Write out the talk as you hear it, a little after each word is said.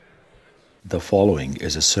The following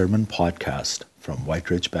is a sermon podcast from White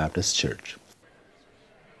Ridge Baptist Church.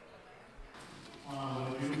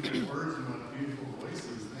 What beautiful words and what beautiful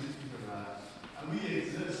voices. Thank you for that. We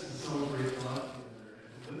exist to celebrate love together and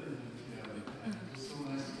to live in it together. And it's so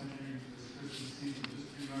nice to enter into this Christmas season.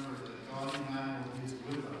 Just remember that God Emmanuel is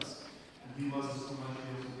with us. And He loves us so much,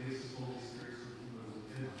 He also gives His Holy Spirit so He lives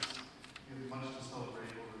within us. We have much to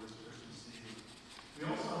celebrate over this Christmas season. We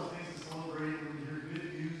also have things to celebrate when we hear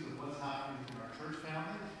good news of what's happening in our church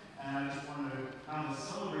family. And I just want to kind of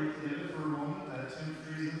celebrate together for a moment that Tim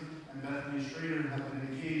Friesen and Bethany Schrader have been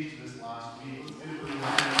engaged this last week. Let's give them a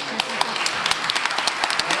round.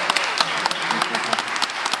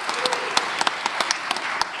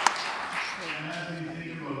 And as we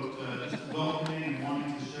think about just welcoming and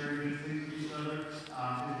wanting to share good things with each other,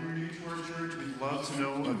 if you're new to our church, we'd love to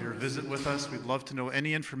know of your visit with us. We'd love to know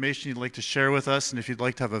any information you'd like to share with us. And if you'd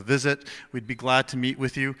like to have a visit, we'd be glad to meet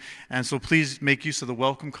with you. And so please make use of the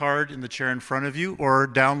welcome card in the chair in front of you or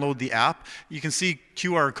download the app. You can see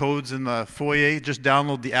QR codes in the foyer. Just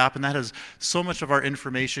download the app, and that has so much of our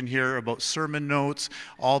information here about sermon notes,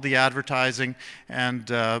 all the advertising, and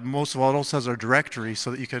most of all, it also has our directory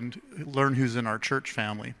so that you can learn who's in our church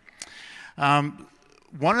family.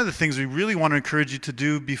 One of the things we really want to encourage you to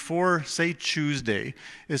do before, say, Tuesday,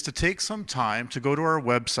 is to take some time to go to our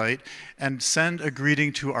website and send a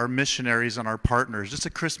greeting to our missionaries and our partners, just a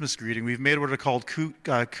Christmas greeting. We've made what are called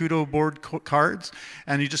Kudo board cards,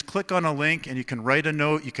 and you just click on a link and you can write a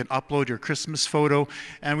note, you can upload your Christmas photo,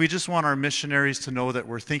 and we just want our missionaries to know that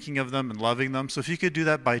we're thinking of them and loving them. So if you could do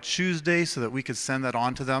that by Tuesday so that we could send that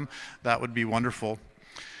on to them, that would be wonderful.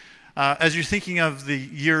 As you're thinking of the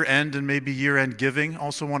year-end and maybe year-end giving,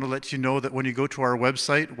 also want to let you know that when you go to our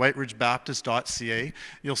website, whiteridgebaptist.ca,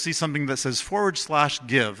 you'll see something that says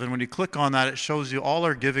 /give. And when you click on that, it shows you all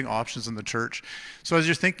our giving options in the church. So as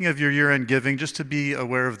you're thinking of your year-end giving, just to be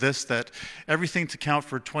aware of this, that everything to count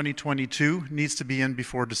for 2022 needs to be in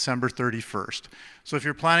before December 31st. So if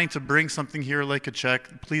you're planning to bring something here like a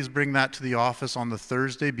check, please bring that to the office on the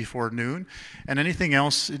Thursday before noon. And anything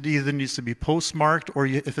else, it either needs to be postmarked or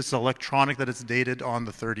if it's electronic, that it's dated on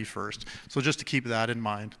the 31st. So just to keep that in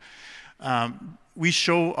mind. We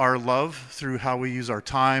show our love through how we use our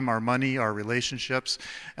time, our money, our relationships.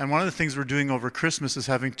 And one of the things we're doing over Christmas is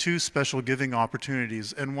having two special giving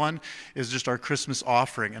opportunities. And one is just our Christmas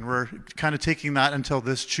offering. And we're kind of taking that until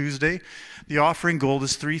this Tuesday. The offering goal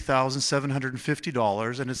is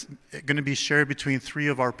 $3,750, and it's going to be shared between three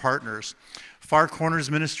of our partners. Far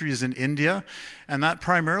Corners Ministry is in India, and that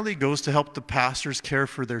primarily goes to help the pastors care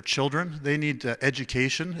for their children. They need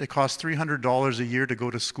education. It costs $300 a year to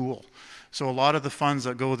go to school. So a lot of the funds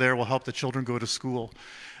that go there will help the children go to school.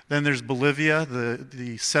 Then there's Bolivia,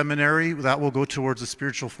 the seminary, that will go towards the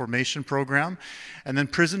spiritual formation program. And then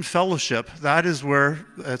Prison Fellowship, that is where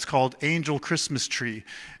it's called Angel Christmas Tree.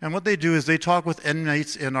 And what they do is they talk with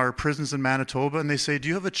inmates in our prisons in Manitoba, and they say, do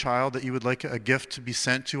you have a child that you would like a gift to be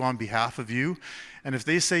sent to on behalf of you? And if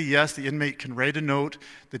they say yes, the inmate can write a note.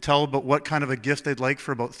 They tell about what kind of a gift they'd like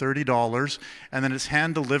for about $30, and then it's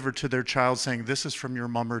hand-delivered to their child saying, this is from your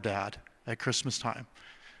mom or dad at Christmas time.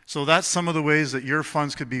 So that's some of the ways that your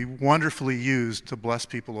funds could be wonderfully used to bless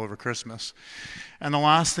people over Christmas. And the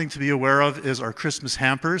last thing to be aware of is our Christmas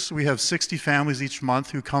hampers. We have 60 families each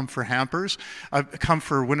month who come for hampers, come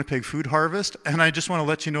for Winnipeg Food Harvest. And I just want to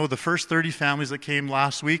let you know the first 30 families that came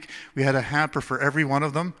last week, we had a hamper for every one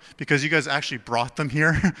of them because you guys actually brought them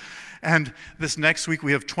here. And this next week,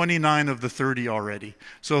 we have 29 of the 30 already.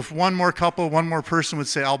 So if one more couple, one more person would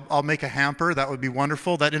say, I'll make a hamper, that would be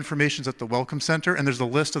wonderful. That information's at the Welcome Center, and there's a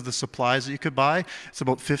list of the supplies that you could buy. It's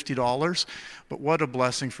about $50. But what a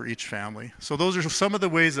blessing for each family. So those are some of the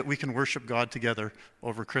ways that we can worship God together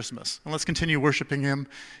over Christmas. And let's continue worshiping Him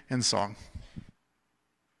in song.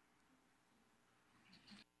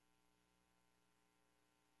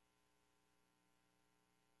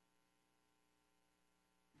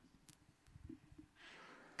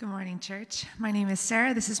 Good morning, church. My name is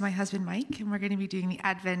Sarah. This is my husband, Mike, and we're going to be doing the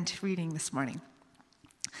Advent reading this morning.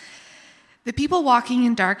 The people walking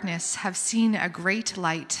in darkness have seen a great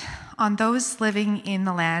light. On those living in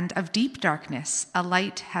the land of deep darkness, a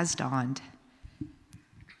light has dawned.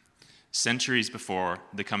 Centuries before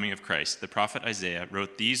the coming of Christ, the prophet Isaiah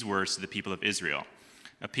wrote these words to the people of Israel,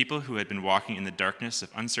 a people who had been walking in the darkness of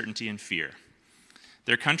uncertainty and fear.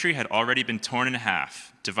 Their country had already been torn in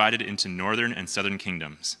half, divided into northern and southern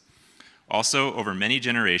kingdoms. Also, over many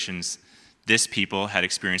generations, this people had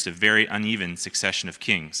experienced a very uneven succession of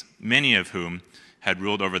kings, many of whom had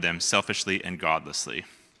ruled over them selfishly and godlessly.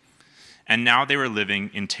 And now they were living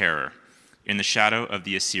in terror, in the shadow of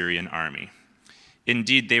the Assyrian army.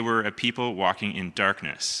 Indeed, they were a people walking in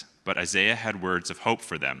darkness, but Isaiah had words of hope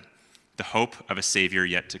for them, the hope of a Savior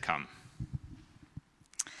yet to come.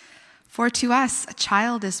 For to us a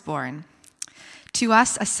child is born, to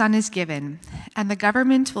us a son is given, and the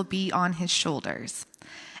government will be on his shoulders.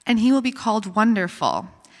 And he will be called Wonderful,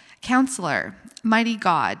 Counselor, Mighty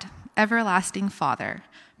God, Everlasting Father,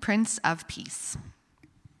 Prince of Peace.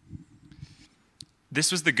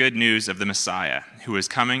 This was the good news of the Messiah, who is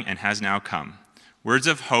coming and has now come. Words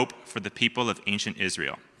of hope for the people of ancient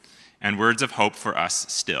Israel, and words of hope for us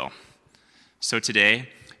still. So today,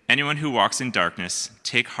 anyone who walks in darkness,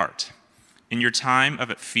 take heart. In your time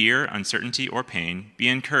of fear, uncertainty, or pain, be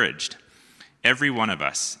encouraged. Every one of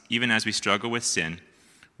us, even as we struggle with sin,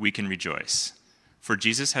 we can rejoice. For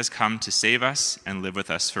Jesus has come to save us and live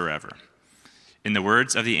with us forever. In the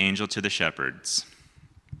words of the angel to the shepherds,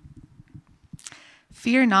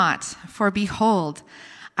 Fear not, for behold,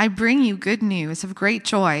 I bring you good news of great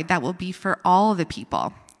joy that will be for all the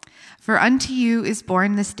people. For unto you is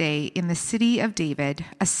born this day in the city of David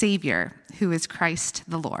a Savior, who is Christ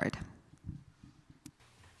the Lord.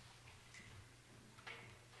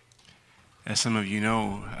 As some of you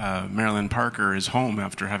know, Marilyn Parker is home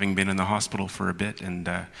after having been in the hospital for a bit, and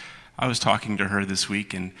I was talking to her this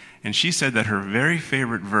week, and she said that her very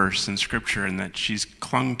favorite verse in Scripture and that she's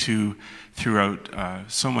clung to throughout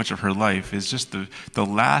so much of her life is just the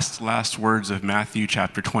last words of Matthew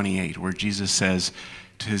chapter 28, where Jesus says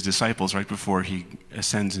to his disciples right before he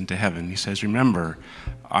ascends into heaven, he says, "Remember,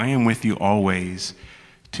 I am with you always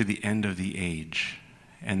to the end of the age."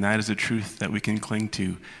 And that is a truth that we can cling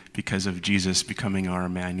to because of Jesus becoming our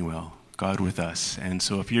Emmanuel, God with us. And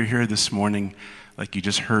so if you're here this morning, like you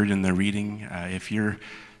just heard in the reading, if you're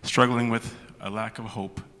struggling with a lack of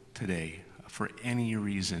hope today for any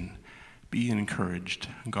reason, be encouraged.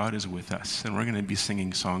 God is with us. And we're going to be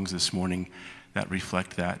singing songs this morning that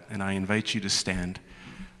reflect that. And I invite you to stand.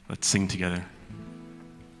 Let's sing together.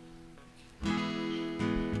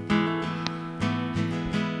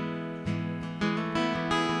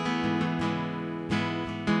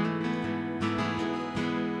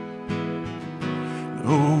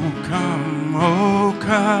 Oh come,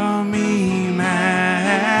 Emmanuel,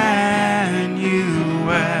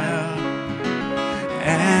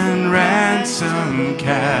 and ransom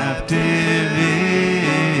captive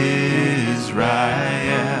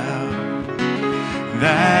Israel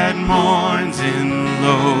that mourns in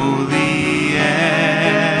lowly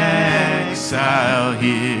exile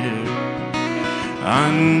here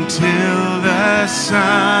until the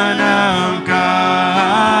Son of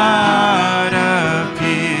God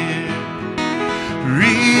appear.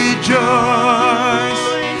 Rejoice,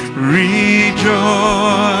 rejoice,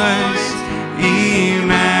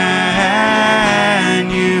 Emmanuel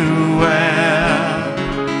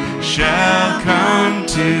shall come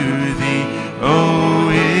to thee, O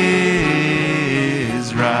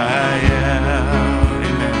Israel.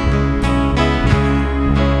 Amen.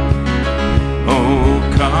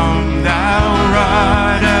 Oh, come thou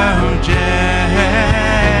rod of Jesse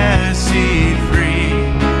free,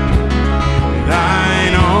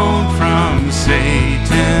 thine own from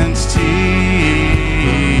Satan's tyranny,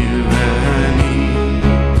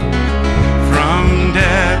 from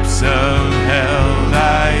depths of hell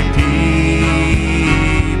thy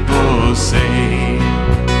people save,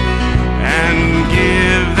 and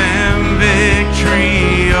give them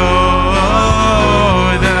victory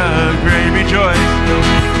o'er the grave. Rejoice,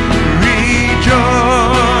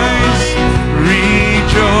 rejoice,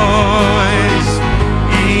 rejoice,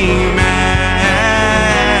 Emmanuel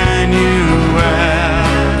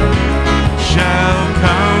shall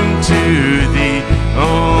come to thee, O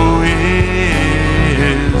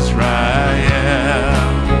Israel.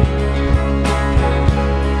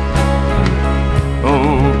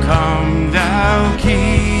 Oh, come thou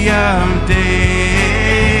Key of David,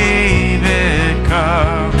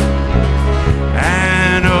 come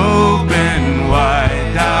and open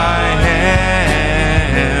wide thy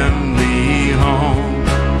heavenly home,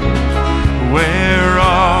 where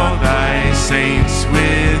all thy saints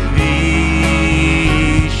with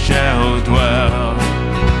thee shall dwell.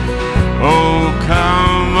 Oh,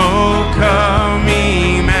 come,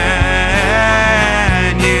 Emmanuel.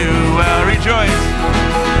 Rejoice,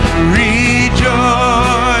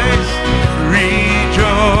 rejoice, rejoice.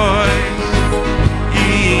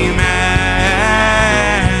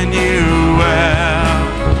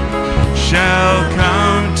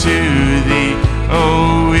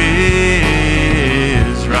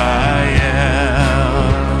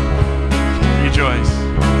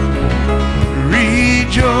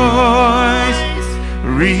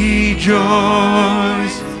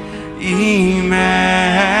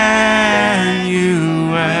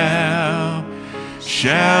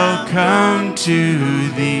 shall come to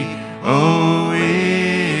thee, O Israel.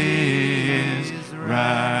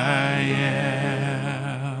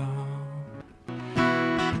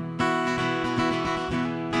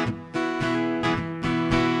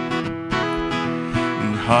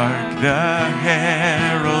 Hark the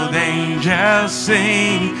herald angels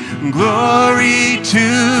sing, glory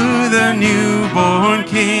to the newborn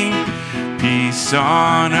King. Peace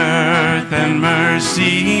on earth and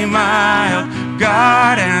mercy mild,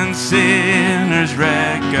 God and sinners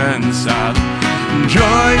reconciled.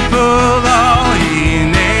 Joyful all ye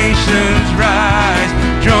nations rise,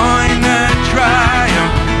 join the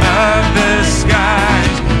triumph of the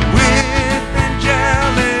skies. With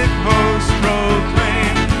angelic hosts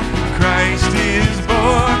proclaim, Christ is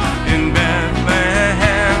born in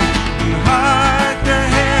Bethlehem. Hark the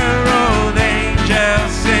herald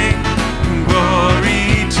angels sing,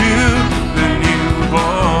 glory to the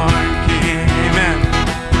newborn King. Amen.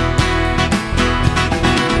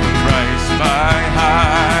 Christ by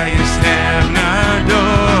highest heaven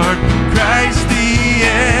adored, Christ the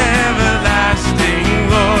everlasting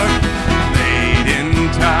Lord. Late in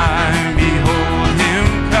time, behold him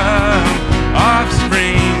come,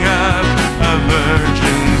 offspring of a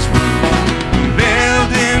virgin's womb.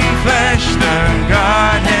 Veiled in flesh, the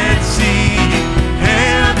Godhead see,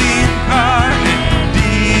 hail the incarnate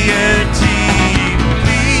deity.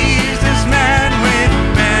 Pleased as man with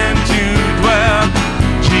man to dwell,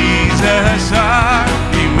 Jesus our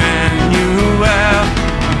Emmanuel.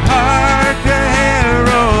 Hark the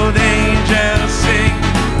herald angels sing,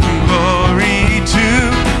 glory to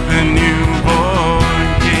the newborn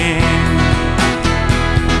King.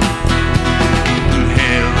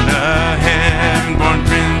 Hail the heaven-born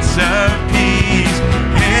Prince of Peace,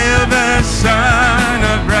 hail the Son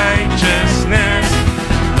of Righteousness.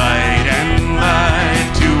 Light and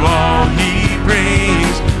light to all he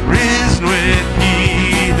brings, risen with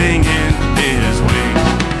healing in his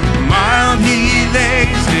wings. Mild he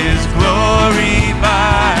lays his glory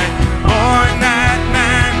by, born that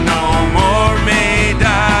man no more may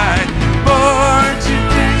die. Born to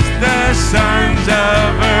kiss the sons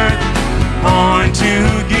of earth, born to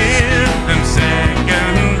give them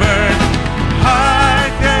second birth.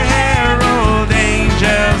 Hark the herald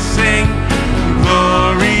angels sing,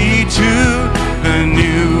 glory to the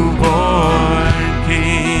newborn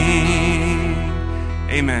King.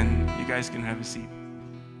 Amen. You guys can have a seat.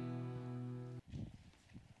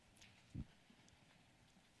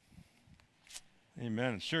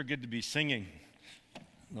 Amen. It's sure good to be singing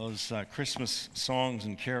those Christmas songs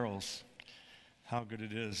and carols. How good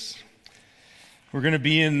it is. We're going to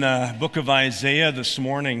be in the book of Isaiah this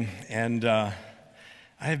morning, and I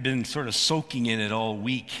have been sort of soaking in it all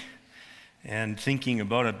week and thinking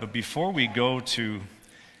about it. But before we go to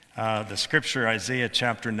the scripture, Isaiah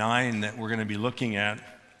chapter 9, that we're going to be looking at,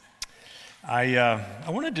 I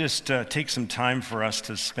want to just take some time for us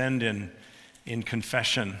to spend in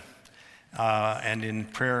confession and in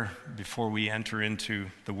prayer before we enter into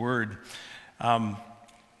the Word.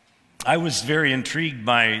 I was very intrigued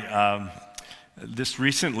by this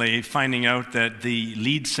recently, finding out that the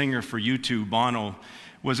lead singer for U2, Bono,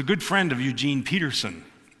 was a good friend of Eugene Peterson.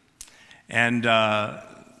 And I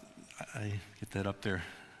get that up there.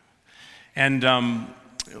 And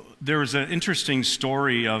there was an interesting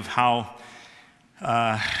story of how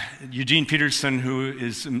Eugene Peterson, who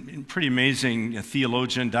is a pretty amazing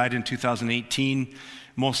theologian, died in 2018,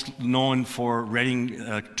 most known for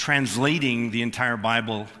translating the entire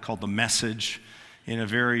Bible, called The Message, in a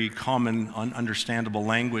very common, understandable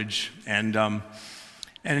language. And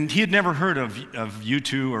he had never heard of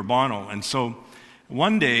U2 or Bono. And so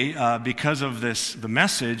one day, because of the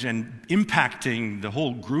message and impacting the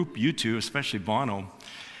whole group, U2, especially Bono,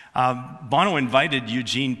 Bono invited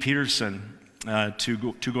Eugene Peterson to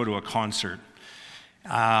go to a concert.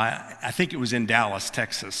 I think it was in Dallas,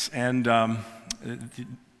 Texas. And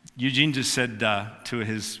Eugene just said to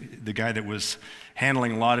the guy that was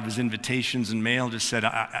handling a lot of his invitations and mail, just said,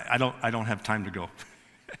 I don't have time to go.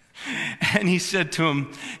 And he said to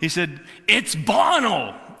him, "It's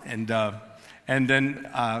Bono!" And then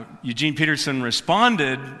Eugene Peterson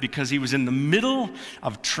responded, because he was in the middle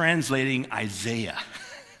of translating Isaiah.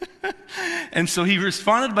 And so he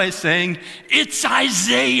responded by saying, "It's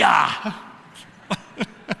Isaiah!" I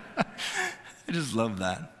just love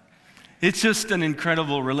that. It's just an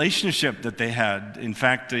incredible relationship that they had. In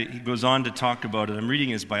fact, he goes on to talk about it. I'm reading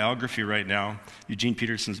his biography right now, Eugene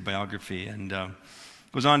Peterson's biography, and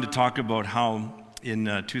goes on to talk about how in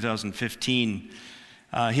 2015,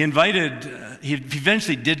 he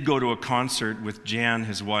eventually did go to a concert with Jan,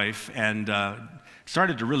 his wife, and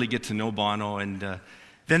started to really get to know Bono. And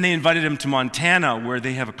then they invited him to Montana, where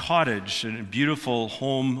they have a cottage and a beautiful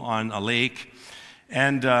home on a lake.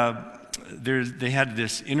 And they had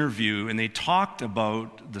this interview, and they talked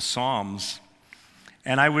about the Psalms.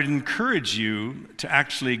 And I would encourage you to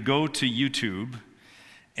actually go to YouTube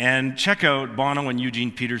and check out Bono and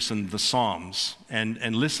Eugene Peterson, The Psalms,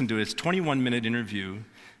 and listen to it. It's a 21-minute interview.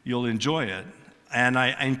 You'll enjoy it. And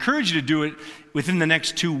I encourage you to do it within the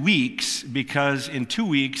next 2 weeks, because in 2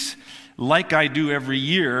 weeks, like I do every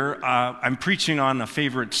year, I'm preaching on a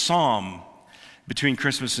favorite psalm between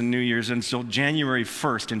Christmas and New Year's. And so January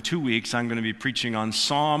 1st, in 2 weeks, I'm going to be preaching on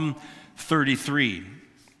Psalm 33.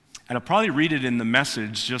 And I'll probably read it in the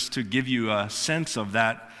message just to give you a sense of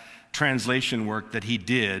that translation work that he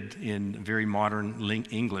did in very modern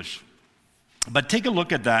English. But take a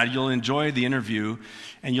look at that. You'll enjoy the interview,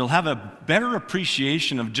 and you'll have a better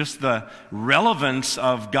appreciation of just the relevance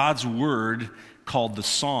of God's Word called the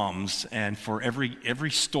Psalms, and for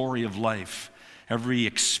every story of life, every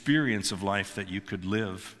experience of life that you could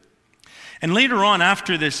live. And later on,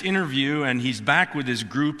 after this interview, and he's back with his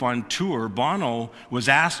group on tour, Bono was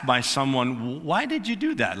asked by someone, why did you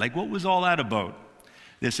do that? Like, what was all that about?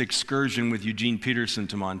 This excursion with Eugene Peterson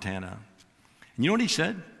to Montana. And you know what he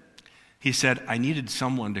said? He said, I needed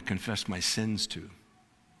someone to confess my sins to.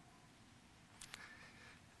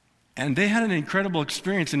 And they had an incredible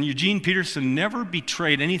experience, and Eugene Peterson never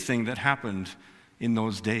betrayed anything that happened in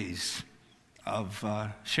those days of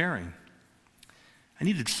sharing. I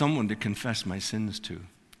needed someone to confess my sins to.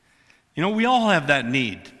 You know, we all have that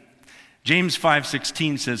need. James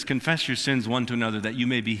 5:16 says, confess your sins one to another that you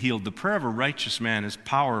may be healed. The prayer of a righteous man is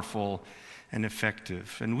powerful and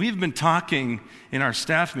effective. And we've been talking in our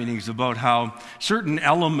staff meetings about how certain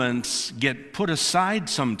elements get put aside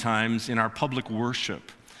sometimes in our public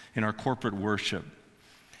worship, in our corporate worship.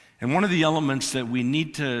 And one of the elements that we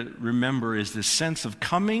need to remember is this sense of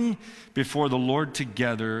coming before the Lord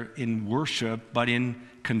together in worship, but in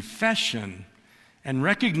confession, and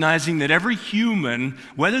recognizing that every human,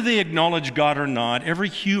 whether they acknowledge God or not, every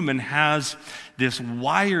human has this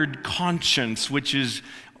wired conscience, which is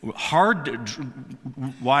hardwired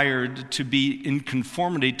to be in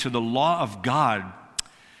conformity to the law of God.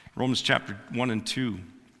 Romans chapter 1 and 2.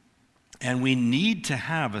 And we need to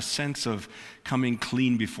have a sense of coming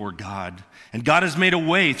clean before God. And God has made a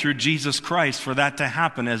way through Jesus Christ for that to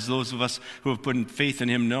happen, as those of us who have put faith in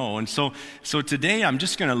Him know. And so today I'm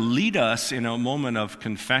just going to lead us in a moment of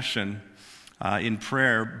confession in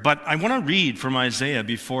prayer. But I want to read from Isaiah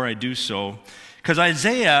before I do so, because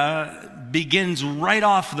Isaiah begins right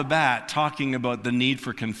off the bat talking about the need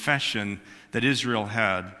for confession that Israel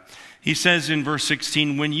had. He says in verse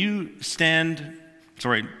 16,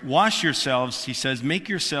 wash yourselves, he says, make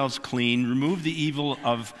yourselves clean, remove the evil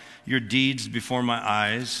of your deeds before my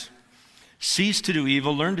eyes. Cease to do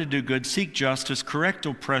evil, learn to do good, seek justice, correct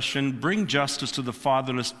oppression, bring justice to the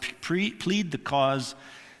fatherless, plead the cause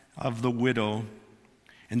of the widow.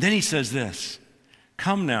 And then he says this,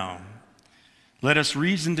 come now, let us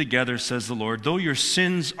reason together, says the Lord. Though your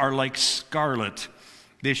sins are like scarlet,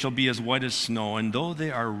 they shall be as white as snow, and though they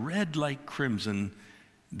are red like crimson,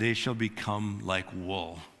 they shall become like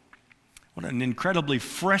wool. What an incredibly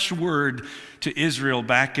fresh word to Israel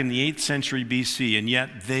back in the 8th century BC, and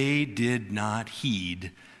yet they did not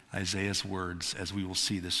heed Isaiah's words, as we will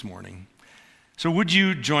see this morning. So would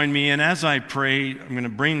you join me? And as I pray, I'm going to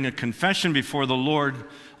bring a confession before the Lord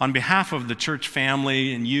on behalf of the church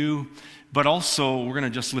family and you, but also we're going to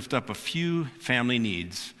just lift up a few family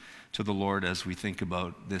needs to the Lord as we think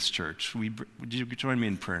about this church. Would you join me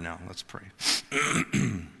in prayer now? Let's pray.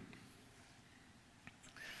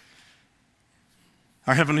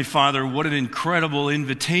 Our Heavenly Father, what an incredible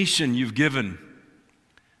invitation you've given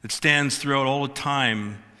that stands throughout all the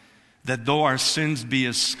time, that though our sins be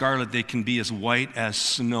as scarlet, they can be as white as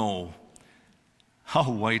snow. How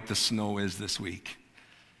white the snow is this week,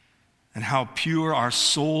 and how pure our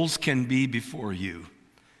souls can be before you.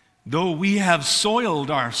 Though we have soiled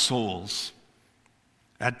our souls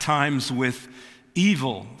at times with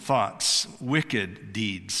evil thoughts, wicked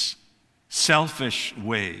deeds, selfish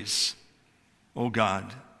ways, oh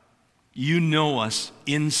God, you know us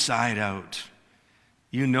inside out.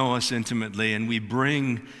 You know us intimately, and we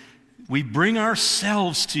bring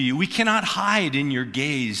ourselves to you. We cannot hide in your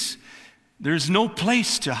gaze. There's no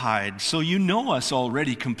place to hide, so you know us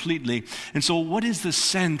already completely. And so what is the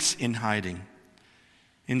sense in hiding?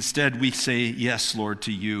 Instead, we say, yes, Lord,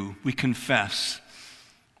 to you. We confess,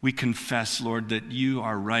 Lord, that you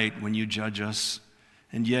are right when you judge us.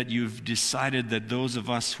 And yet you've decided that those of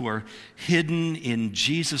us who are hidden in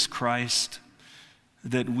Jesus Christ,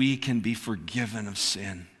 that we can be forgiven of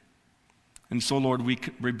sin. And so, Lord, we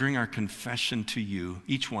bring our confession to you,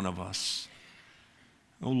 each one of us.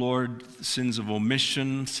 Oh, Lord, sins of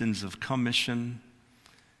omission, sins of commission.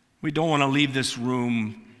 We don't want to leave this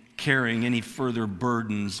room carrying any further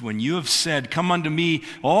burdens when you have said, "Come unto me,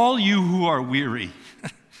 all you who are weary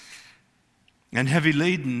and heavy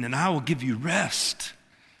laden, and I will give you rest.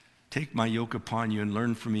 Take my yoke upon you and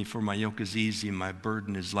learn from me, for my yoke is easy and my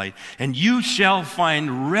burden is light. And you shall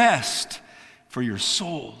find rest for your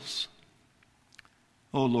souls."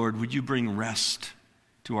 Oh Lord, would you bring rest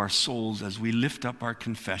to our souls as we lift up our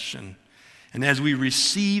confession and as we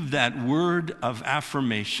receive that word of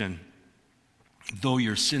affirmation. Though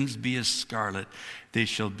your sins be as scarlet, they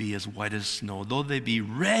shall be as white as snow. Though they be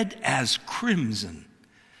red as crimson,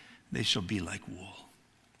 they shall be like wool.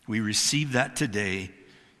 We receive that today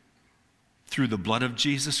through the blood of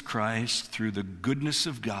Jesus Christ, through the goodness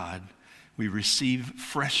of God. We receive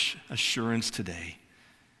fresh assurance today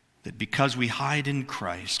that because we hide in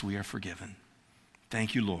Christ, we are forgiven.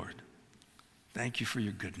 Thank you, Lord. Thank you for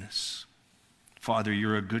your goodness. Father,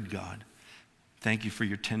 you're a good God. Thank you for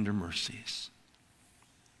your tender mercies.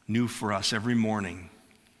 New for us every morning.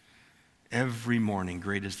 Every morning,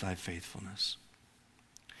 great is thy faithfulness.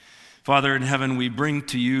 Father in heaven, we bring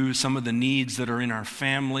to you some of the needs that are in our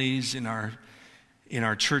families, in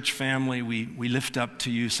our church family. We lift up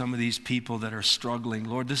to you some of these people that are struggling.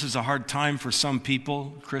 Lord, this is a hard time for some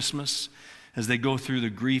people, Christmas, as they go through the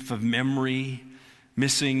grief of memory,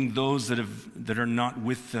 missing those that are not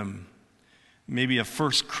with them. Maybe a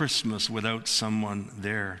first Christmas without someone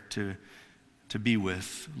there to be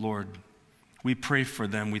with. Lord, we pray for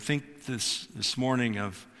them. We think this morning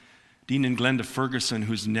of Dean and Glenda Ferguson,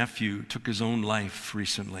 whose nephew took his own life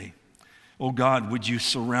recently. Oh God, would you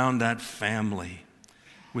surround that family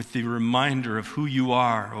with the reminder of who you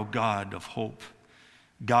are, oh God of hope,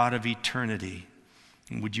 God of eternity.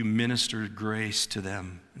 And would you minister grace to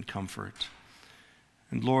them and comfort.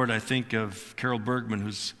 And Lord, I think of Carol Bergman,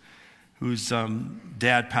 whose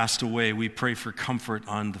dad passed away. We pray for comfort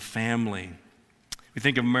on the family. We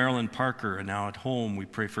think of Marilyn Parker, and now at home we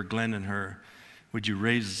pray for Glenn and her. Would you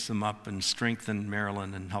raise them up and strengthen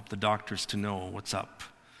Marilyn and help the doctors to know what's up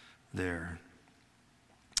there.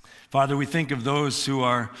 Father, we think of those who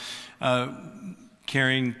are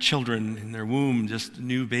carrying children in their womb, just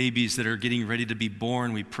new babies that are getting ready to be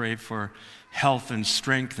born. We pray for health and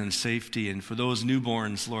strength and safety. And for those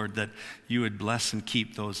newborns, Lord, that you would bless and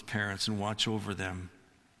keep those parents and watch over them.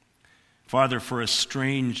 Father, for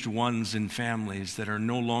estranged ones in families that are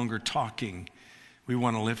no longer talking, we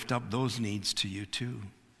want to lift up those needs to you too.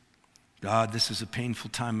 God, this is a painful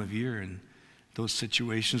time of year, and those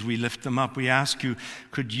situations, we lift them up. We ask you,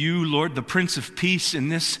 could you, Lord, the Prince of Peace, in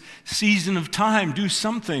this season of time, do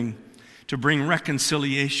something to bring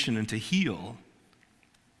reconciliation and to heal?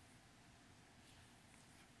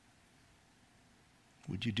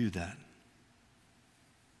 Would you do that?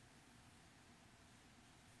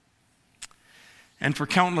 And for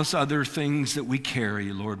countless other things that we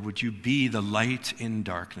carry, Lord, would you be the light in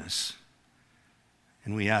darkness?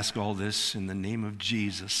 And we ask all this in the name of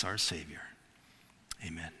Jesus, our Savior.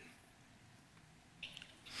 Amen.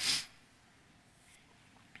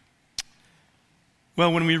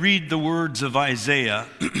 Well, when we read the words of Isaiah,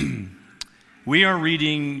 we are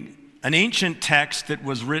reading an ancient text that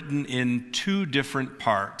was written in two different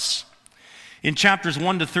parts. In chapters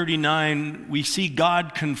 1 to 39, we see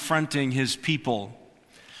God confronting his people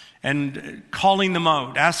and calling them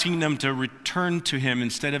out, asking them to return to him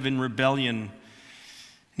instead of in rebellion.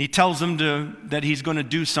 He tells them that he's going to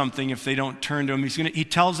do something if they don't turn to him. He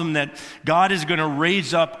tells them that God is going to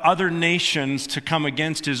raise up other nations to come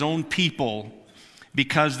against his own people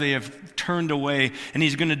because they have turned away. And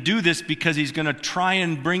he's going to do this because he's going to try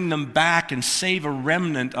and bring them back and save a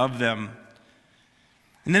remnant of them.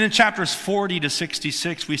 And then in chapters 40 to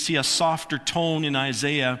 66, we see a softer tone in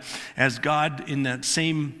Isaiah as God in that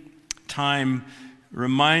same time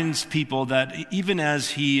reminds people that even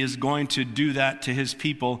as he is going to do that to his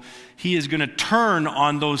people, he is going to turn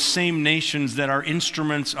on those same nations that are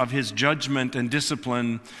instruments of his judgment and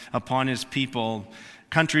discipline upon his people.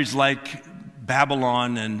 Countries like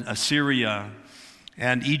Babylon and Assyria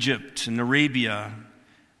and Egypt and Arabia.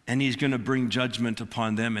 And he's going to bring judgment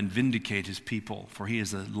upon them and vindicate his people, for he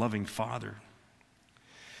is a loving Father.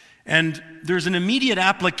 And there's an immediate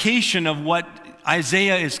application of what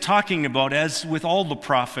Isaiah is talking about, as with all the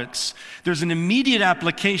prophets. There's an immediate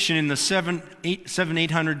application in the 800s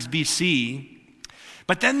BC.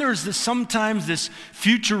 But then there's sometimes this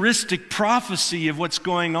futuristic prophecy of what's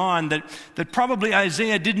going on that probably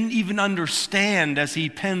Isaiah didn't even understand as he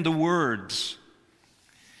penned the words.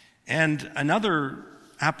 And another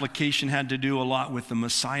application had to do a lot with the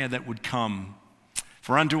Messiah that would come.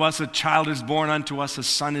 For unto us a child is born, unto us a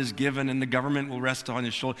son is given, and the government will rest on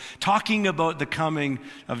his shoulder. Talking about the coming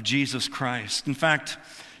of Jesus Christ. In fact,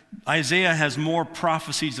 Isaiah has more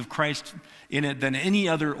prophecies of Christ in it than any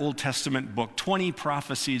other Old Testament book, 20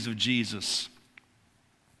 prophecies of Jesus.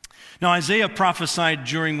 Now, Isaiah prophesied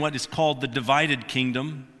during what is called the divided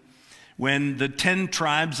kingdom, when the 10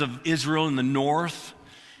 tribes of Israel in the north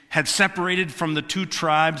had separated from the 2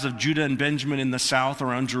 tribes of Judah and Benjamin in the south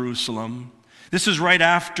around Jerusalem. This is right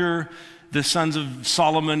after the sons of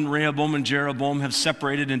Solomon, Rehoboam and Jeroboam, have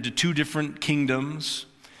separated into 2 different kingdoms.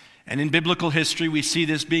 And in biblical history, we see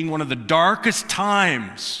this being one of the darkest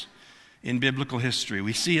times in biblical history.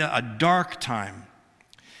 We see a dark time.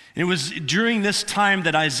 It was during this time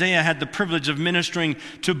that Isaiah had the privilege of ministering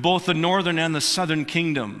to both the northern and the southern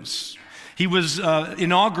kingdoms. He was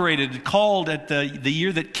inaugurated, called at the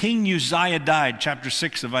year that King Uzziah died, chapter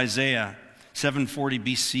 6 of Isaiah, 740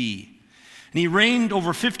 BC. And he reigned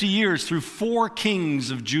over 50 years through 4 kings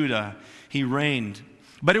of Judah. He reigned.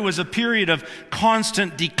 But it was a period of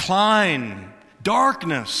constant decline,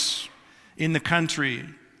 darkness in the country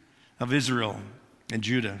of Israel and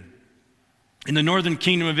Judah. In the northern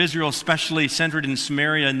kingdom of Israel, especially centered in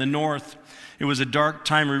Samaria in the north, it was a dark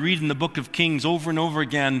time. We read in the book of Kings over and over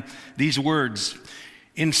again these words.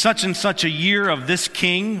 In such and such a year of this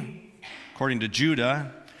king, according to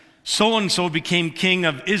Judah, so-and-so became king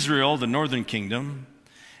of Israel, the northern kingdom,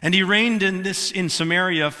 and he reigned in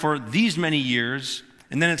Samaria for these many years.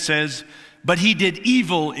 And then it says, but he did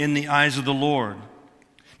evil in the eyes of the Lord.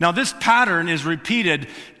 Now this pattern is repeated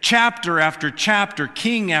chapter after chapter,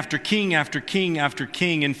 king after king after king after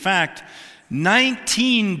king. In fact,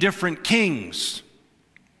 19 different kings.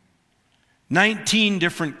 19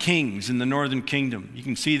 different kings in the northern kingdom. You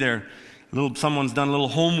can see there, someone's done a little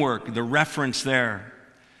homework, the reference there.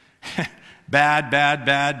 Bad, bad,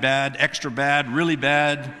 bad, bad, extra bad, really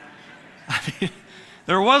bad. I mean,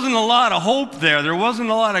 there wasn't a lot of hope there. There wasn't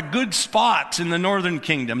a lot of good spots in the northern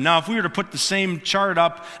kingdom. Now, if we were to put the same chart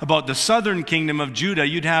up about the southern kingdom of Judah,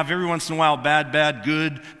 you'd have every once in a while bad, bad,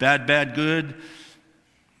 good, bad, bad, good.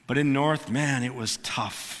 But in north, man, it was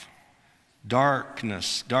tough.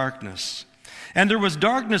 Darkness, darkness. And there was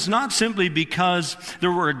darkness not simply because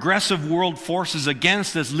there were aggressive world forces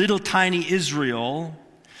against this little tiny Israel,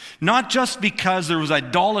 not just because there was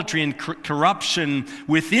idolatry and corruption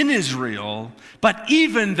within Israel, but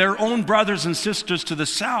even their own brothers and sisters to the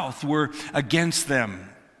south were against them,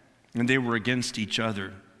 and they were against each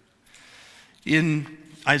other. In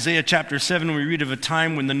Isaiah chapter 7, we read of a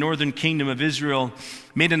time when the northern kingdom of Israel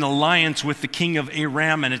made an alliance with the king of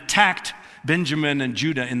Aram and attacked Benjamin and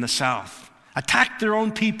Judah in the south. Attacked their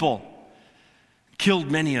own people,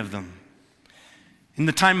 killed many of them. In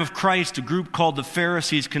the time of Christ, a group called the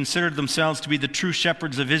Pharisees considered themselves to be the true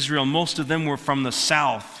shepherds of Israel. Most of them were from the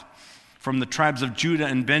south, from the tribes of Judah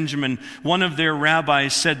and Benjamin. One of their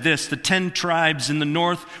rabbis said this, the 10 tribes in the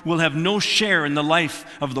north will have no share in the life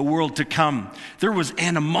of the world to come. There was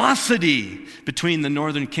animosity between the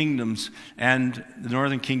northern kingdoms and the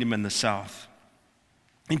northern kingdom and the south.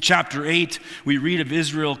 In chapter 8, we read of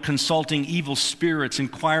Israel consulting evil spirits,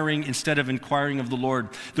 inquiring instead of inquiring of the Lord.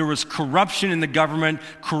 There was corruption in the government,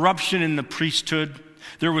 corruption in the priesthood.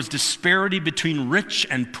 There was disparity between rich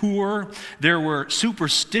and poor. There were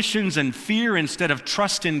superstitions and fear instead of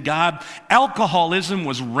trust in God. Alcoholism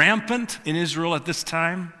was rampant in Israel at this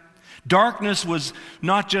time. Darkness was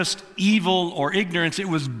not just evil or ignorance, it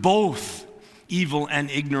was both evil and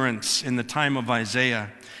ignorance in the time of Isaiah.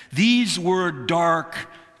 These were dark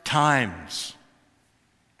times.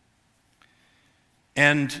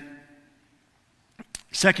 And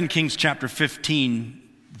 2 Kings chapter 15,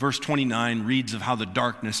 verse 29 reads of how the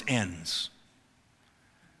darkness ends.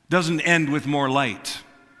 Doesn't end with more light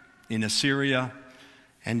in Assyria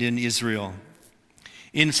and in Israel.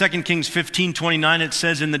 In 2 Kings 15:29, it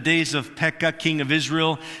says, in the days of Pekah, king of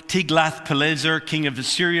Israel, Tiglath-Pileser, king of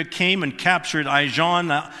Assyria, came and captured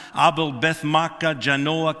Ijon, Abel, Beth-Makkah,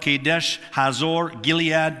 Janoah, Kadesh, Hazor,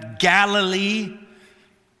 Gilead, Galilee,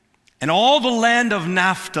 and all the land of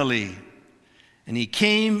Naphtali. And he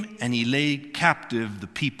came and he laid captive the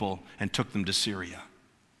people and took them to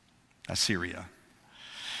Assyria.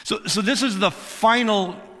 So this is the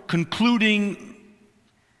final concluding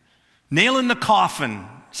nail in the coffin,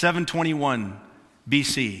 721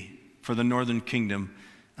 BC, for the northern kingdom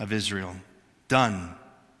of Israel. Done.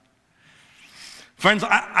 Friends,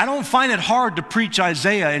 I don't find it hard to preach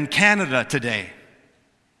Isaiah in Canada today.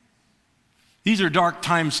 These are dark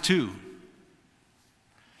times too.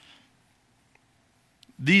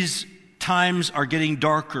 These times are getting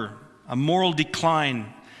darker, a moral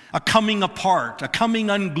decline, a coming apart, a coming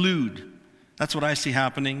unglued. That's what I see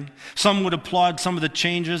happening. Some would applaud some of the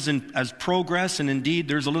changes as progress, and indeed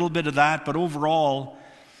there's a little bit of that, but overall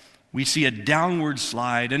we see a downward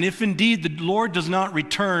slide. And if indeed the Lord does not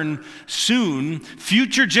return soon,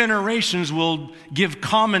 future generations will give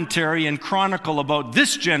commentary and chronicle about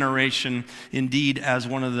this generation indeed as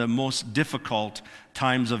one of the most difficult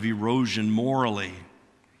times of erosion morally.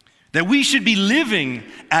 That we should be living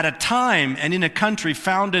at a time and in a country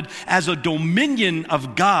founded as a dominion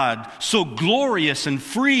of God, so glorious and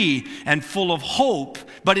free and full of hope,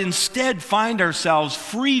 but instead find ourselves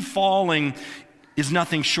free falling is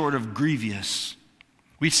nothing short of grievous.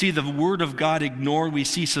 We see the Word of God ignored. We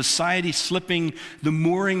see society slipping the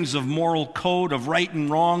moorings of moral code, of right and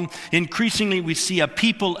wrong. Increasingly, we see a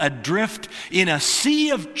people adrift in a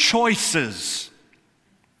sea of choices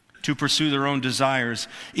to pursue their own desires,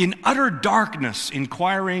 in utter darkness,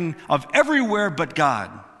 inquiring of everywhere but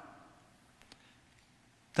God.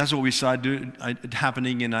 That's what we saw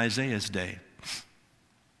happening in Isaiah's day.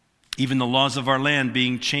 Even the laws of our land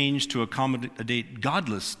being changed to accommodate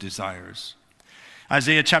godless desires.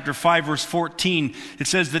 Isaiah chapter 5, verse 14, it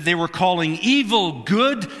says that they were calling evil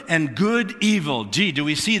good and good evil. Gee, do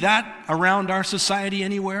we see that around our society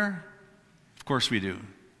anywhere? Of course we do.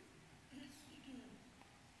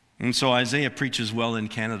 And so Isaiah preaches well in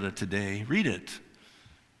Canada today. Read it.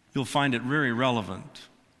 You'll find it very relevant.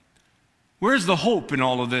 Where's the hope in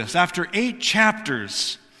all of this? After 8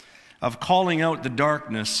 chapters of calling out the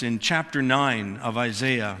darkness, in chapter 9 of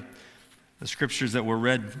Isaiah, the scriptures that were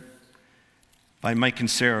read by Mike and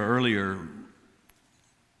Sarah earlier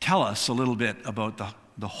tell us a little bit about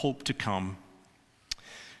the hope to come.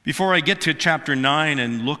 Before I get to chapter 9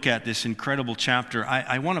 and look at this incredible chapter,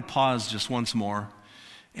 I want to pause just once more.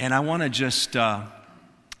 And I want to just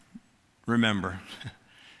remember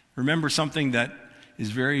something that is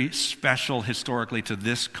very special historically to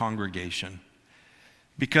this congregation.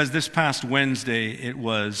 Because this past Wednesday, it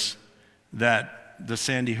was that the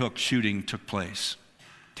Sandy Hook shooting took place.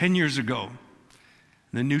 10 years ago,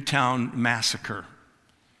 the Newtown massacre,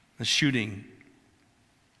 the shooting.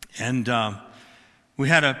 And we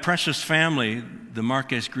had a precious family, the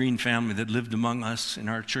Marquez Green family, that lived among us in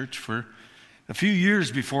our church for a few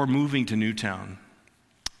years before moving to Newtown.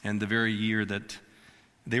 And the very year that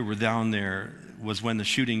they were down there was when the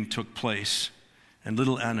shooting took place. And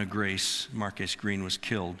little Anna Grace Marquez Green was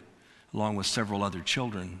killed, along with several other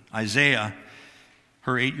children. Isaiah,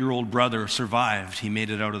 her 8-year-old brother, survived. He made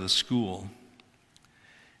it out of the school.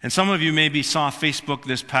 And some of you maybe saw Facebook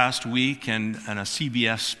this past week and a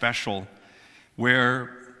CBS special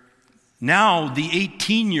where now the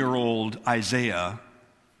 18-year-old Isaiah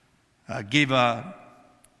gave a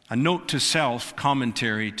note to self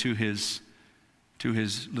commentary to his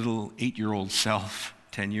little 8-year-old self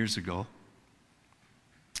 10 years ago.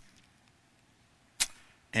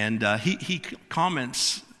 And he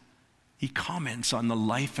comments on the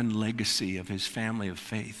life and legacy of his family of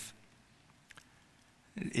faith.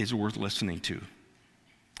 It is worth listening to.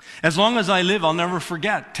 As long as I live, I'll never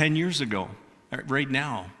forget 10 years ago, right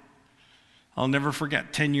now. I'll never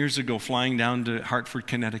forget 10 years ago flying down to Hartford,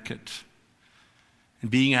 Connecticut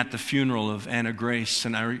and being at the funeral of Anna Grace.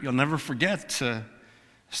 And I'll never forget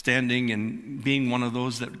standing and being one of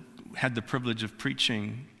those that had the privilege of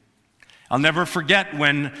preaching. I'll never forget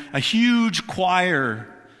when a huge choir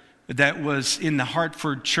that was in the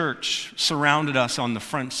Hartford church surrounded us on the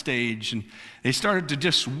front stage, and they started to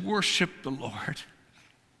just worship the Lord.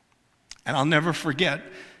 And I'll never forget,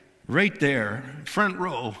 right there, front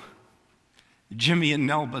row, Jimmy and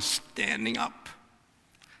Nelba standing up,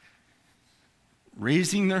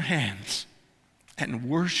 raising their hands and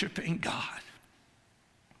worshiping God.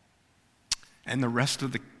 And the rest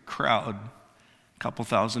of the crowd, a couple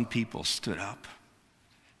thousand people, stood up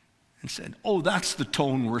and said, "Oh, that's the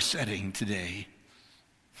tone we're setting today."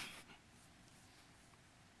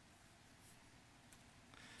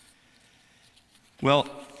 Well,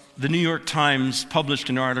 the New York Times published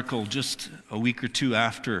an article just a week or two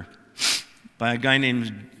after by a guy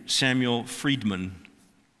named Samuel Friedman.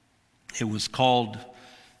 It was called,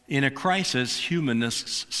 "In a Crisis,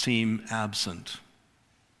 Humanists Seem Absent."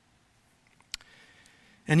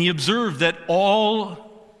 And he observed that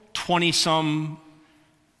all 20-some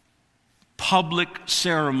public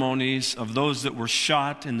ceremonies of those that were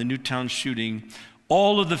shot in the Newtown shooting,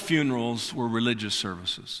 all of the funerals were religious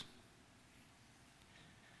services.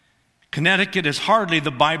 Connecticut is hardly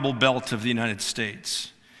the Bible Belt of the United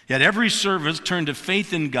States. Yet every service turned to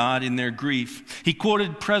faith in God in their grief. He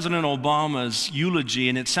quoted President Obama's eulogy,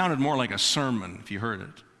 and it sounded more like a sermon if you heard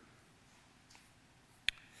it.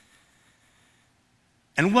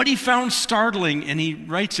 And what he found startling, and he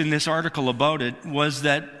writes in this article about it, was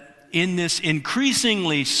that in this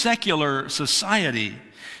increasingly secular society,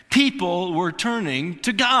 people were turning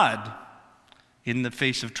to God in the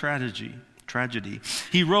face of tragedy.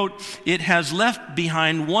 He wrote, "It has left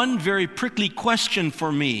behind one very prickly question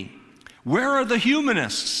for me. Where are the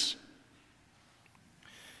humanists?"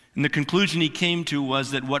 And the conclusion he came to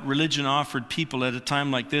was that what religion offered people at a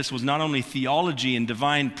time like this was not only theology and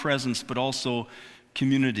divine presence, but also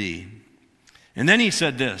community. And then he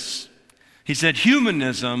said this. He said,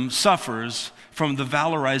 "Humanism suffers from the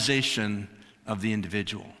valorization of the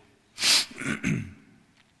individual."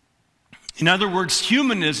 In other words,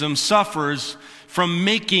 humanism suffers from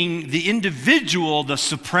making the individual the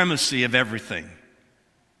supremacy of everything.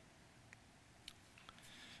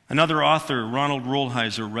 Another author, Ronald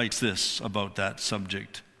Rolheiser, writes this about that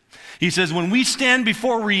subject. He says, "When we stand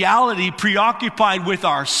before reality preoccupied with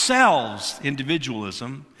ourselves,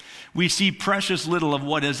 individualism, we see precious little of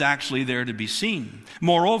what is actually there to be seen.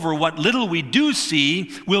 Moreover, what little we do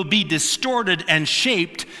see will be distorted and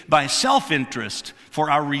shaped by self-interest, for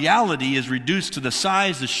our reality is reduced to the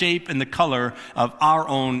size, the shape, and the color of our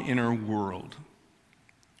own inner world."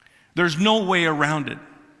 There's no way around it.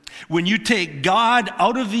 When you take God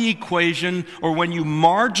out of the equation, or when you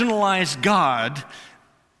marginalize God,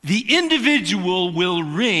 the individual will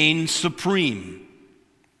reign supreme.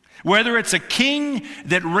 Whether it's a king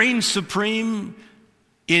that reigns supreme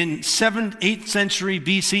in 7th, 8th century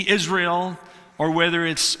BC Israel, or whether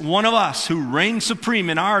it's one of us who reigns supreme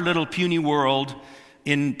in our little puny world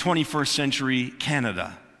in 21st century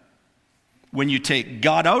Canada. When you take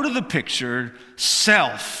God out of the picture,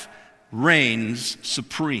 self reigns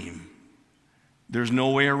supreme. There's no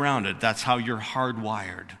way around it. That's how you're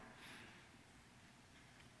hardwired.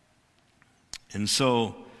 And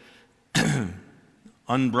so,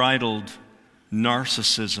 unbridled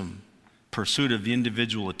narcissism, pursuit of the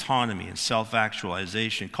individual autonomy and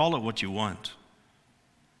self-actualization, call it what you want.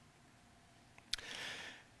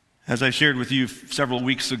 As I shared with you several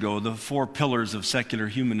weeks ago, the 4 pillars of secular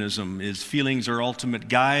humanism is feelings are ultimate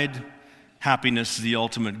guide, happiness is the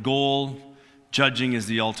ultimate goal, judging is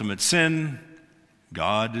the ultimate sin,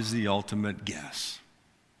 God is the ultimate guess.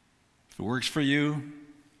 If it works for you,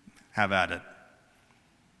 have at it.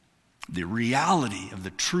 The reality of the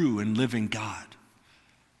true and living God.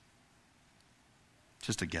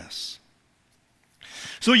 Just a guess.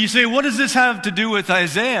 So you say, what does this have to do with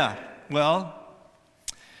Isaiah? Well,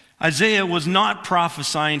 Isaiah was not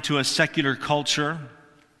prophesying to a secular culture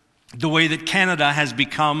the way that Canada has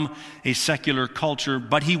become a secular culture,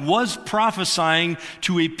 but he was prophesying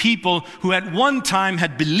to a people who at one time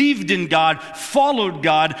had believed in God, followed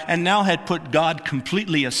God, and now had put God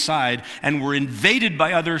completely aside and were invaded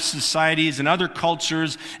by other societies and other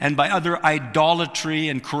cultures and by other idolatry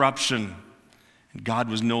and corruption. And God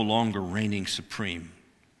was no longer reigning supreme.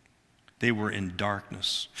 They were in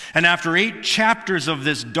darkness. And after 8 chapters of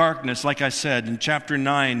this darkness, like I said, in chapter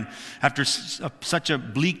 9, after such a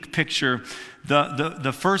bleak picture,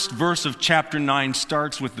 the first verse of chapter 9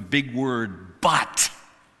 starts with the big word, but.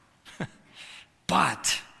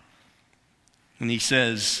 But. And he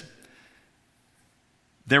says,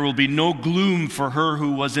 "There will be no gloom for her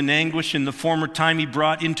who was in anguish. In the former time he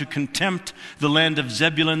brought into contempt the land of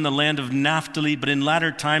Zebulun, the land of Naphtali, but in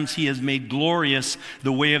latter times he has made glorious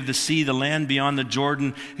the way of the sea, the land beyond the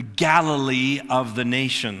Jordan, Galilee of the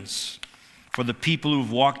nations. For the people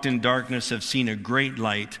who've walked in darkness have seen a great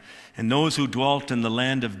light, and those who dwelt in the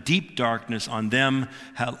land of deep darkness, on them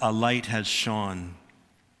a light has shone."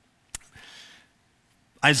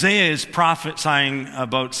 Isaiah is prophesying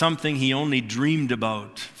about something he only dreamed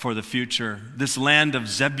about for the future. This land of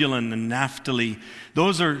Zebulun and Naphtali.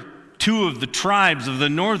 Those are 2 of the tribes of the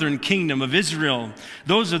northern kingdom of Israel.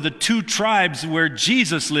 Those are the 2 tribes where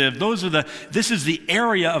Jesus lived. This is the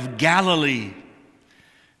area of Galilee,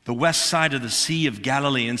 the west side of the Sea of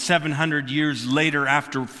Galilee. And 700 years later,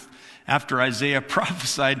 after Isaiah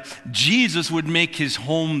prophesied, Jesus would make his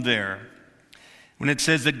home there. When it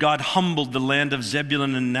says that God humbled the land of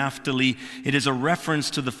Zebulun and Naphtali, it is a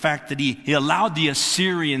reference to the fact that he allowed the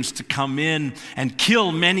Assyrians to come in and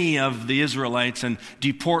kill many of the Israelites and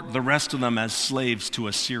deport the rest of them as slaves to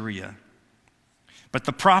Assyria. But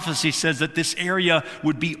the prophecy says that this area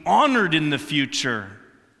would be honored in the future,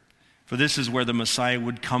 for this is where the Messiah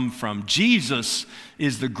would come from. Jesus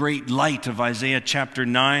is the great light of Isaiah chapter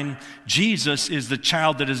 9. Jesus is the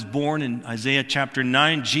child that is born in Isaiah chapter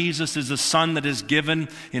 9. Jesus is the son that is given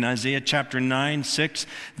in Isaiah chapter 9:6.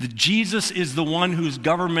 Jesus is the one whose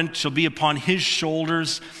government shall be upon his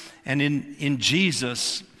shoulders, and in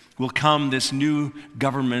Jesus will come this new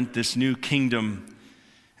government, this new kingdom.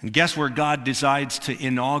 And guess where God decides to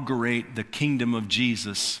inaugurate the kingdom of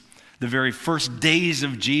Jesus? The very first days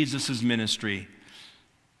of Jesus' ministry.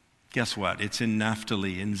 Guess what? It's in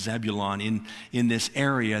Naphtali, in Zebulun, in this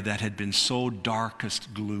area that had been so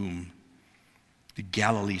darkest gloom. The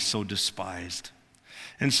Galilee so despised.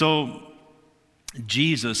 And so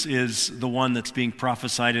Jesus is the one that's being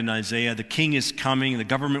prophesied in Isaiah. The king is coming. The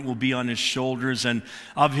government will be on his shoulders. And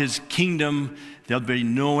of his kingdom, there'll be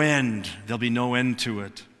no end. There'll be no end to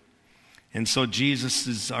it. And so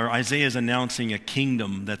Isaiah is announcing a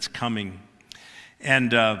kingdom that's coming.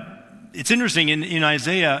 And it's interesting, in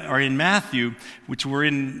Isaiah, or in Matthew, which we're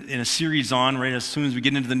in a series on, right? As soon as we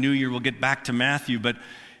get into the new year, we'll get back to Matthew. But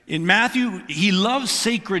in Matthew, he loves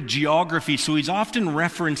sacred geography, so he's often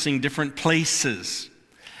referencing different places.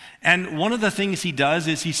 And one of the things he does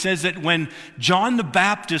is he says that when John the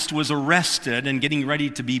Baptist was arrested and getting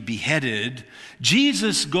ready to be beheaded,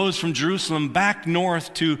 Jesus goes from Jerusalem back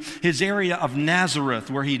north to his area of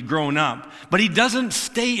Nazareth where he'd grown up. But he doesn't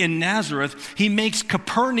stay in Nazareth. He makes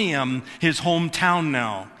Capernaum his hometown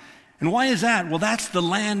now. And why is that? Well, that's the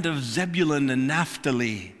land of Zebulun and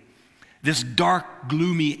Naphtali. This dark,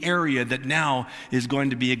 gloomy area that now is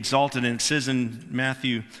going to be exalted. And it says in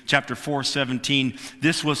Matthew chapter 4:17,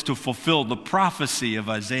 this was to fulfill the prophecy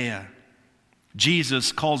of Isaiah.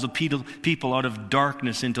 Jesus calls the people out of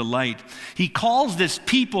darkness into light. He calls this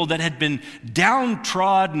people that had been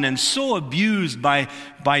downtrodden and so abused by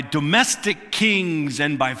domestic kings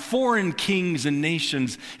and by foreign kings and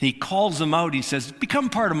nations. And he calls them out. He says,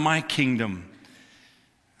 become part of my kingdom.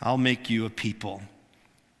 I'll make you a people.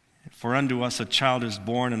 For unto us a child is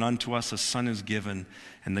born, and unto us a son is given,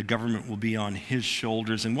 and the government will be on his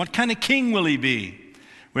shoulders. And what kind of king will he be?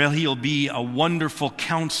 Well, he'll be a wonderful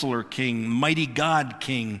counselor king, mighty God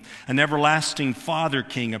king, an everlasting Father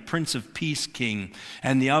king, a Prince of Peace king.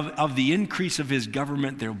 And of the increase of his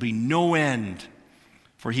government there will be no end,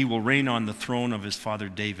 for he will reign on the throne of his father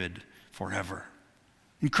David forever.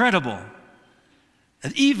 Incredible.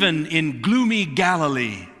 And even in gloomy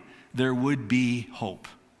Galilee, there would be hope.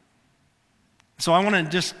 So I want to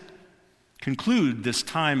just conclude this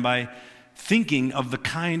time by thinking of the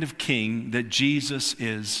kind of king that Jesus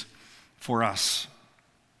is for us.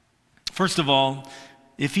 First of all,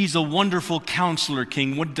 if he's a wonderful counselor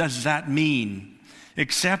king, what does that mean?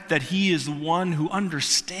 Except that he is the one who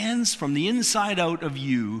understands from the inside out of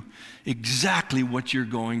you exactly what you're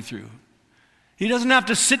going through. He doesn't have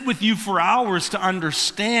to sit with you for hours to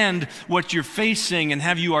understand what you're facing and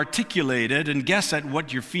have you articulate it and guess at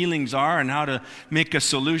what your feelings are and how to make a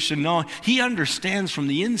solution. No, he understands from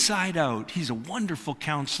the inside out. He's a wonderful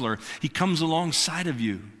counselor. He comes alongside of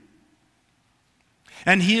you.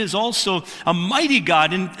 And he is also a mighty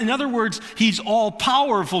God. In other words, he's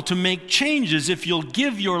all-powerful to make changes if you'll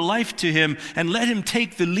give your life to him and let him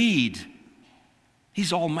take the lead.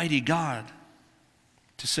 He's almighty God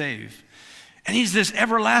to save. And he's this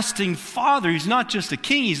everlasting Father. He's not just a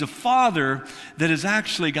king, he's a Father that has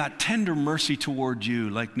actually got tender mercy toward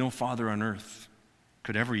you like no father on earth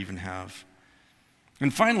could ever even have.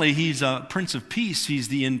 And finally, he's a Prince of Peace. He's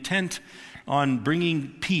the intent on bringing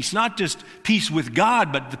peace, not just peace with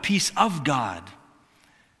God, but the peace of God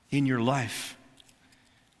in your life.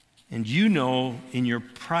 And you know in your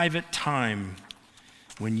private time,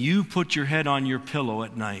 when you put your head on your pillow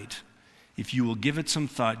at night, if you will give it some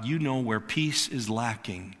thought, you know where peace is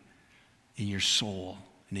lacking in your soul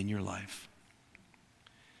and in your life.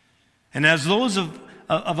 And as those of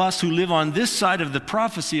us who live on this side of the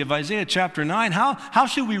prophecy of Isaiah chapter 9, how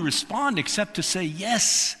should we respond except to say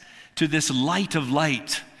yes to this light of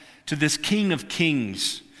light, to this King of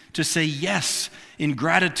kings, to say yes in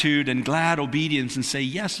gratitude and glad obedience and say,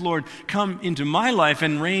 yes, Lord, come into my life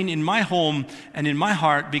and reign in my home and in my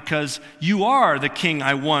heart because you are the King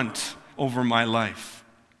I want over my life.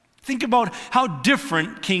 Think about how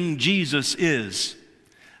different King Jesus is.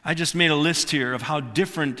 I just made a list here of how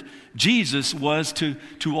different Jesus was to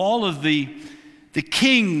all of the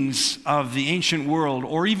kings of the ancient world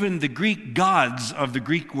or even the Greek gods of the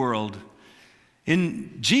Greek world.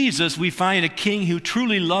 In Jesus, we find a king who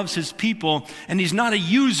truly loves his people, and he's not a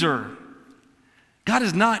user. God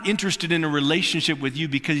is not interested in a relationship with you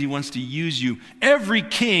because he wants to use you. Every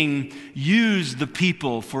king used the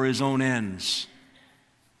people for his own ends.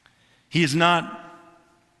 He is not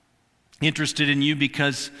interested in you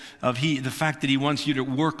because of the fact that he wants you to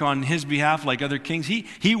work on his behalf like other kings.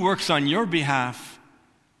 He works on your behalf.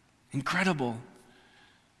 Incredible.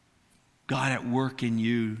 God at work in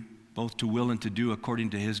you, both to will and to do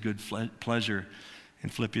according to his good pleasure. In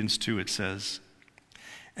Philippians 2 it says.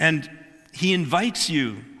 And he invites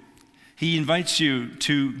you He invites you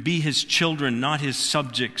to be his children, not his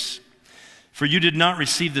subjects. For you did not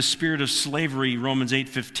receive the spirit of slavery, Romans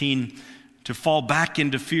 8:15, to fall back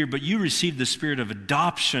into fear, but you received the spirit of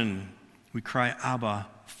adoption. We cry, Abba,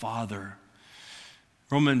 Father.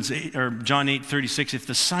 John 8:36, if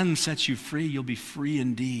the Son sets you free, you'll be free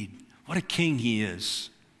indeed. What a king he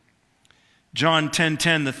is. John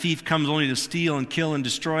 10:10, the thief comes only to steal and kill and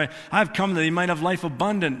destroy. I've come that he might have life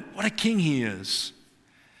abundant. What a king he is.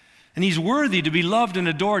 And he's worthy to be loved and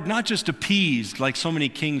adored, not just appeased like so many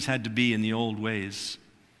kings had to be in the old ways.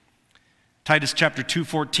 Titus chapter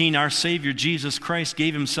 2:14, our Savior Jesus Christ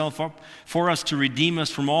gave himself up for us to redeem us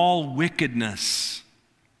from all wickedness.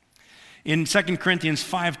 In 2 Corinthians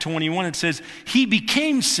 5:21 it says, he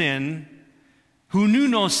became sin who knew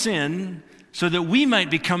no sin so that we might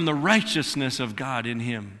become the righteousness of God in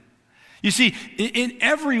him. You see, in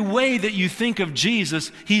every way that you think of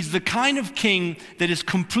Jesus, he's the kind of king that is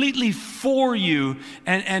completely for you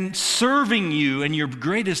and serving you in your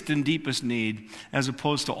greatest and deepest need, as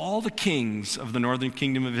opposed to all the kings of the northern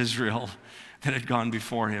kingdom of Israel that had gone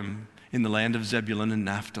before him in the land of Zebulun and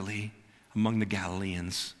Naphtali, among the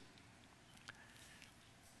Galileans.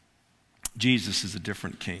 Jesus is a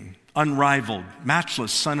different king, unrivaled,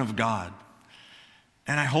 matchless Son of God.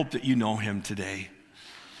 And I hope that you know him today.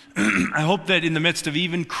 I hope that in the midst of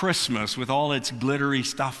even Christmas, with all its glittery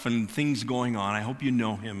stuff and things going on, I hope you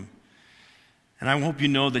know him. And I hope you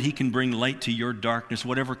know that he can bring light to your darkness,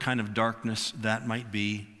 whatever kind of darkness that might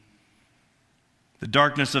be. The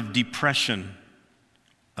darkness of depression,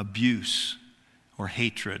 abuse, or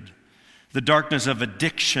hatred. The darkness of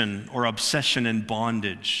addiction or obsession and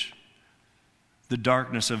bondage. The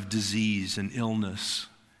darkness of disease and illness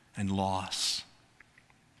and loss.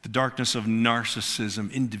 The darkness of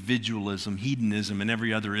narcissism, individualism, hedonism, and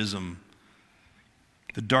every other ism.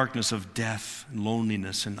 The darkness of death, and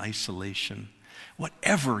loneliness, and isolation.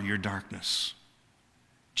 Whatever your darkness,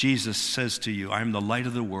 Jesus says to you, I am the light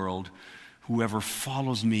of the world. Whoever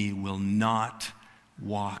follows me will not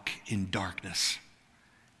walk in darkness,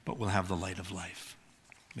 but will have the light of life.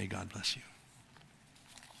 May God bless you.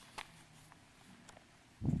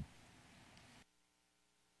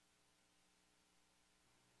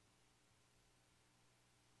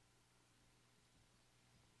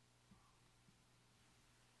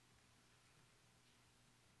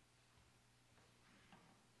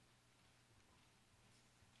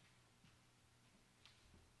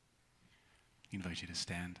 I invite you to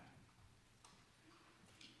stand.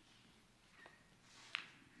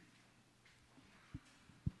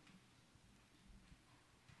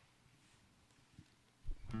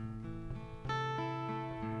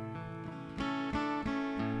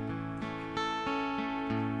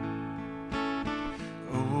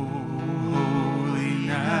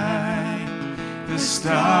 The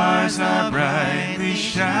stars are brightly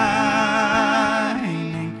shining.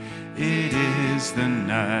 It is the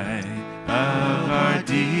night of our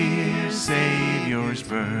dear Savior's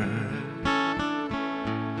birth.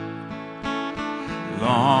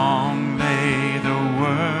 Long lay the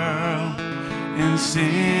world in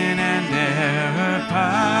sin and error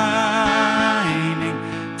pining,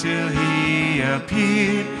 till he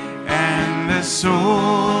appeared and the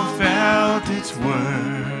soul felt its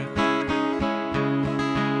worth.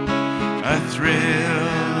 A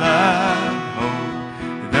thrill of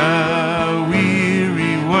hope, the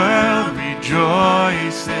weary world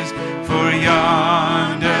rejoices, for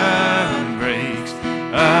yonder breaks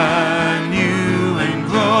a new and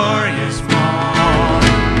glorious morn.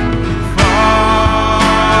 Fall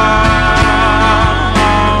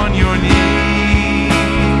on your knees,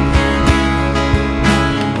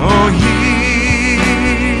 oh,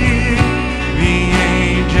 hear the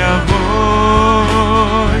angel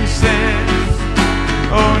voices.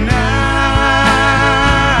 Oh, night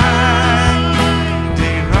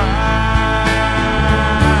divine,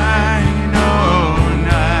 oh,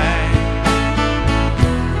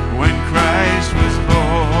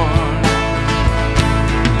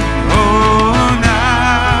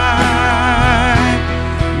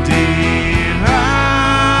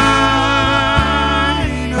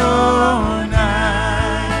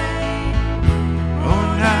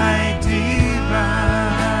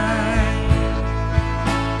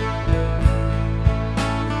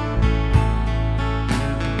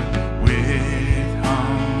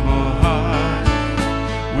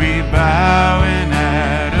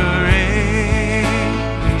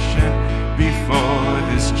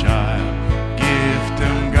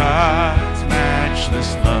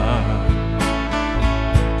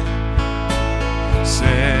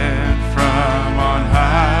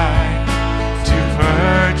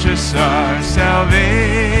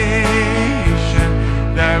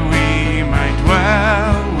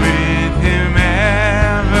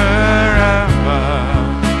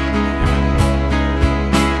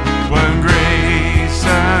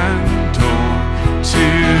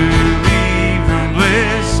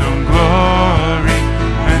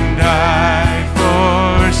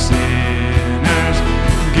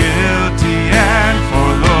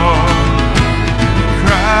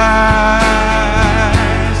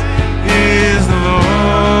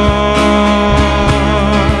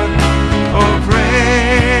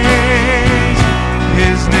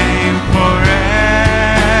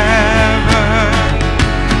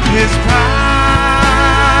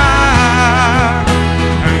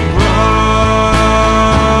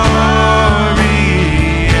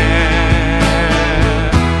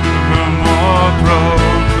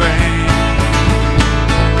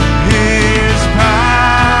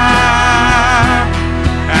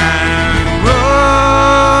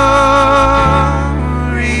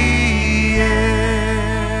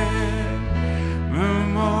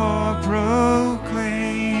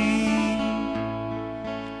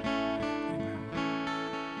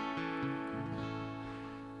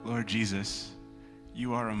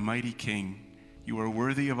 mighty King. You are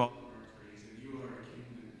worthy of all our praise, and you are a King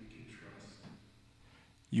that we can trust.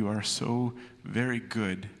 You are so very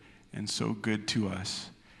good and so good to us.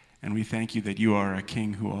 And we thank you that you are a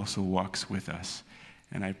King who also walks with us.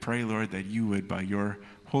 And I pray, Lord, that you would, by your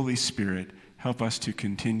Holy Spirit, help us to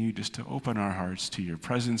continue just to open our hearts to your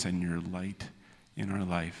presence and your light in our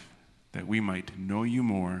life, that we might know you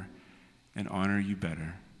more and honor you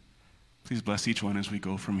better. Please bless each one as we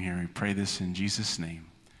go from here. We pray this in Jesus' name.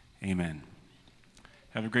 Amen.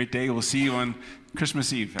 Have a great day. We'll see you on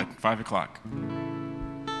Christmas Eve at 5 o'clock.